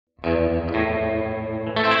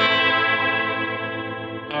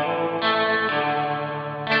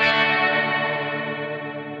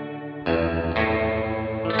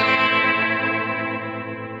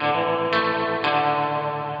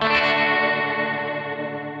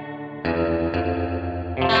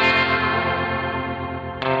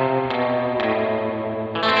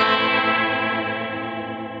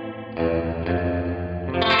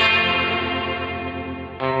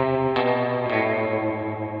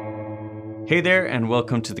Hey there and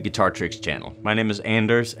welcome to the Guitar Tricks channel. My name is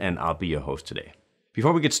Anders and I'll be your host today.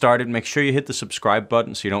 Before we get started, make sure you hit the subscribe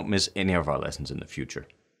button so you don't miss any of our lessons in the future.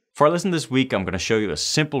 For our lesson this week, I'm going to show you a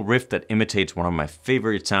simple riff that imitates one of my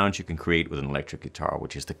favorite sounds you can create with an electric guitar,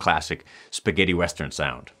 which is the classic spaghetti western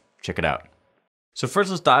sound. Check it out. So first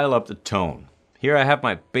let's dial up the tone. Here I have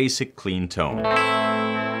my basic clean tone.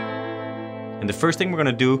 And the first thing we're going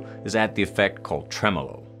to do is add the effect called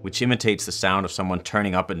tremolo, which imitates the sound of someone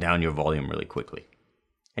turning up and down your volume really quickly.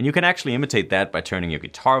 And you can actually imitate that by turning your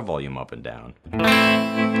guitar volume up and down.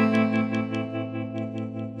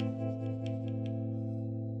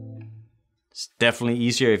 It's definitely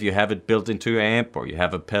easier if you have it built into your amp or you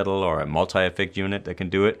have a pedal or a multi-effect unit that can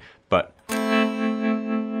do it, but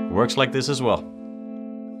it works like this as well.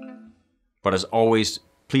 But as always,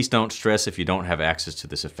 please don't stress if you don't have access to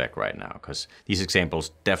this effect right now, because these examples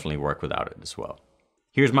definitely work without it as well.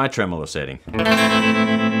 Here's my tremolo setting.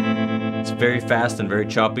 It's very fast and very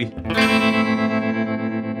choppy.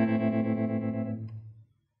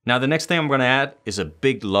 Now the next thing I'm going to add is a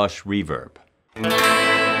big lush reverb.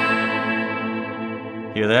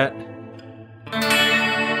 Hear that?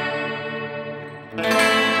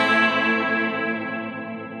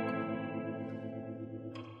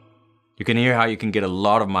 You can hear how you can get a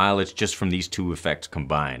lot of mileage just from these two effects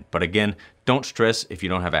combined. But again, don't stress if you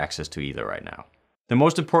don't have access to either right now. The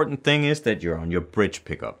most important thing is that you're on your bridge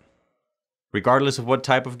pickup. Regardless of what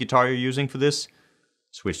type of guitar you're using for this,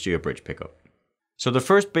 switch to your bridge pickup. So the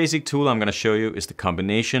first basic tool I'm going to show you is the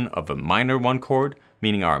combination of a minor 1 chord,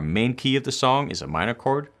 meaning our main key of the song is a minor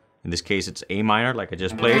chord. In this case it's A minor, like I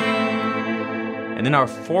just played. And then our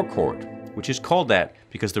 4 chord, which is called that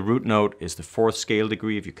because the root note is the 4th scale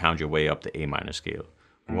degree if you count your way up the A minor scale.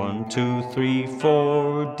 1, 2, 3,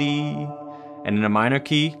 4, D. And in a minor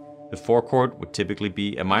key, the 4 chord would typically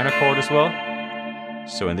be a minor chord as well.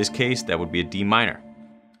 So in this case, that would be a D minor.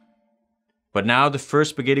 But now the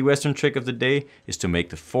first spaghetti western trick of the day is to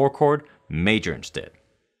make the 4 chord major instead.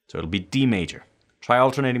 So it'll be D major. Try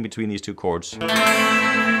alternating between these two chords.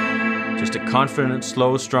 Just a confident,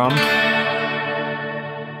 slow strum.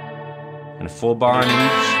 And a full bar on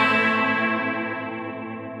each.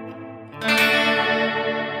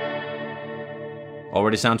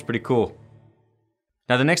 Already sounds pretty cool.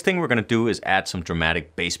 Now the next thing we're going to do is add some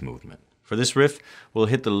dramatic bass movement. For this riff, we'll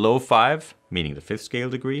hit the low 5, meaning the 5th scale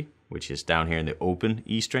degree, which is down here in the open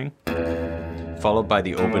E string, followed by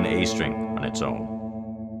the open A string on its own.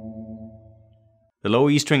 The low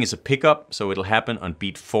E string is a pickup, so it'll happen on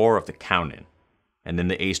beat 4 of the count-in, and then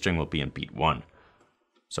the A string will be on beat 1.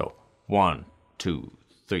 So 1, 2,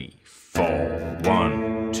 3, 4,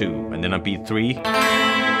 1, 2, and then on beat 3,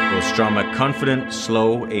 we'll strum a confident,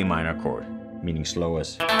 slow A minor chord. Meaning slow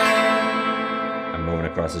as I'm moving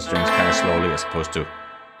across the strings kind of slowly as opposed to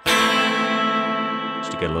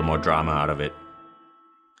just to get a little more drama out of it.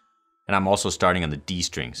 And I'm also starting on the D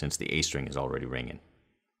string since the A string is already ringing.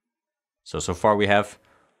 So far we have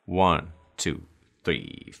 1, 2,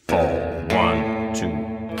 3, 4, 1, 2, 3,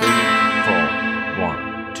 4,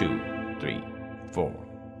 1, 2, 3, 4.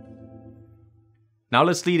 Now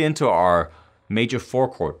let's lead into our major 4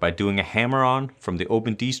 chord by doing a hammer on from the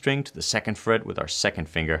open D string to the 2nd fret with our 2nd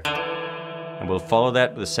finger. And we'll follow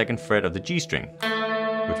that with the 2nd fret of the G string,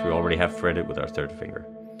 which we already have fretted with our 3rd finger.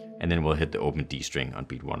 And then we'll hit the open D string on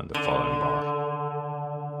beat 1 in the following bar.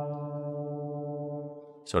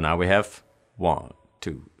 So now we have 1,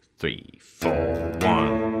 2, 3, 4,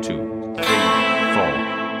 1, 2, 3, 4,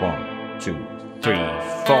 1, 2, 3,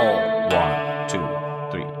 4, 1, 2,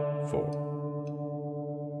 3, 4.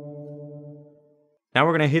 Now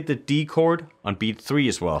we're going to hit the D chord on beat 3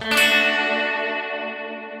 as well.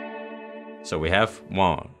 So we have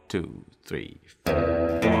 1, 2, 3, 4,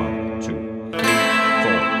 1, 2, 3, 4,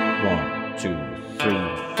 1, 2, 3,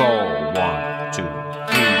 4, 1, 2,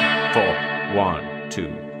 3, 4, 1,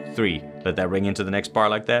 2, 3. Let that ring into the next bar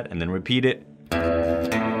like that, and then repeat it. 2, 3, 4,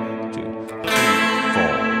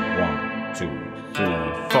 1, 2, 3,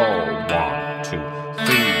 4, 1, 2,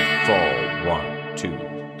 3, 4, 1,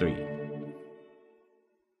 2, 3.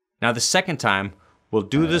 Now the second time, we'll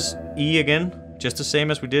do this E again, just the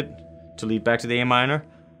same as we did to lead back to the A minor,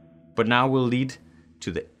 but now we'll lead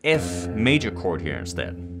to the F major chord here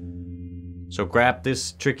instead. So grab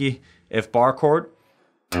this tricky F bar chord,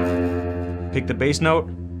 pick the bass note,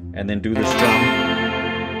 and then do the strum.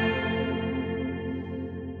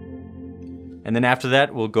 And then after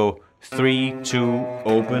that, we'll go 3, 2,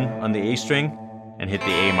 open on the A string, and hit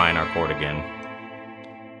the A minor chord again.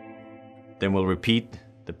 Then we'll repeat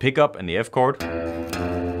the pickup and the F chord.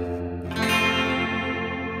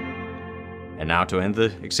 And now to end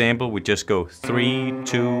the example, we just go 3,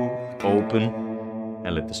 2, open,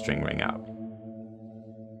 and let the string ring out.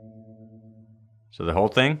 So the whole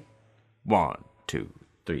thing, 1, 2,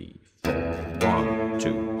 3, 4, 1,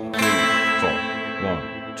 2, 3, 4,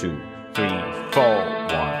 1, 2, 3, 4,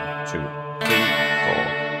 1, 2, 3,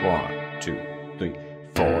 4, 1, 2, 3,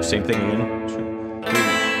 4. Same thing again. 2, 3,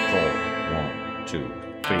 4, 1, 2,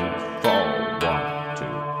 3, 4, 1, 2,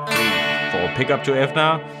 3, 4. Pick up to F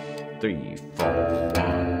now. 3, 4,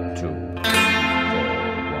 1, 2, 3, 4,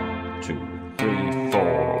 1, 2, 3,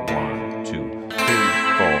 4, 1, 2, 3,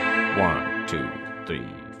 4, 1, 2, 3,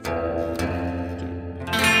 4,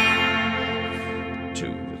 2,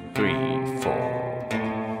 3, 4.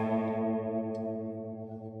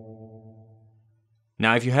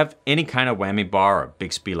 Now, if you have any kind of whammy bar or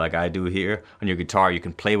big speed like I do here on your guitar, you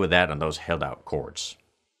can play with that on those held out chords.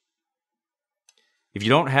 If you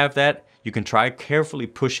don't have that, you can try carefully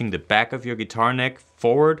pushing the back of your guitar neck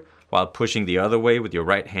forward while pushing the other way with your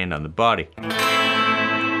right hand on the body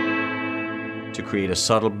to create a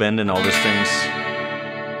subtle bend in all the strings.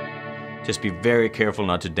 Just be very careful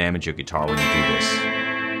not to damage your guitar when you do this.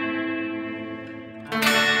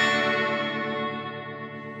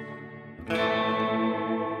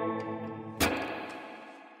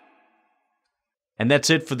 And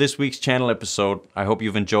that's it for this week's channel episode. I hope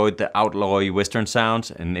you've enjoyed the outlawy Western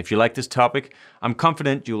sounds, and if you like this topic, I'm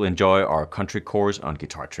confident you'll enjoy our country course on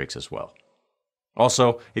guitar tricks as well.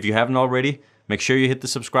 Also, if you haven't already, make sure you hit the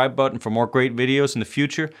subscribe button for more great videos in the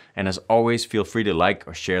future, and as always, feel free to like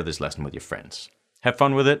or share this lesson with your friends. Have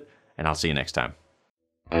fun with it, and I'll see you next time.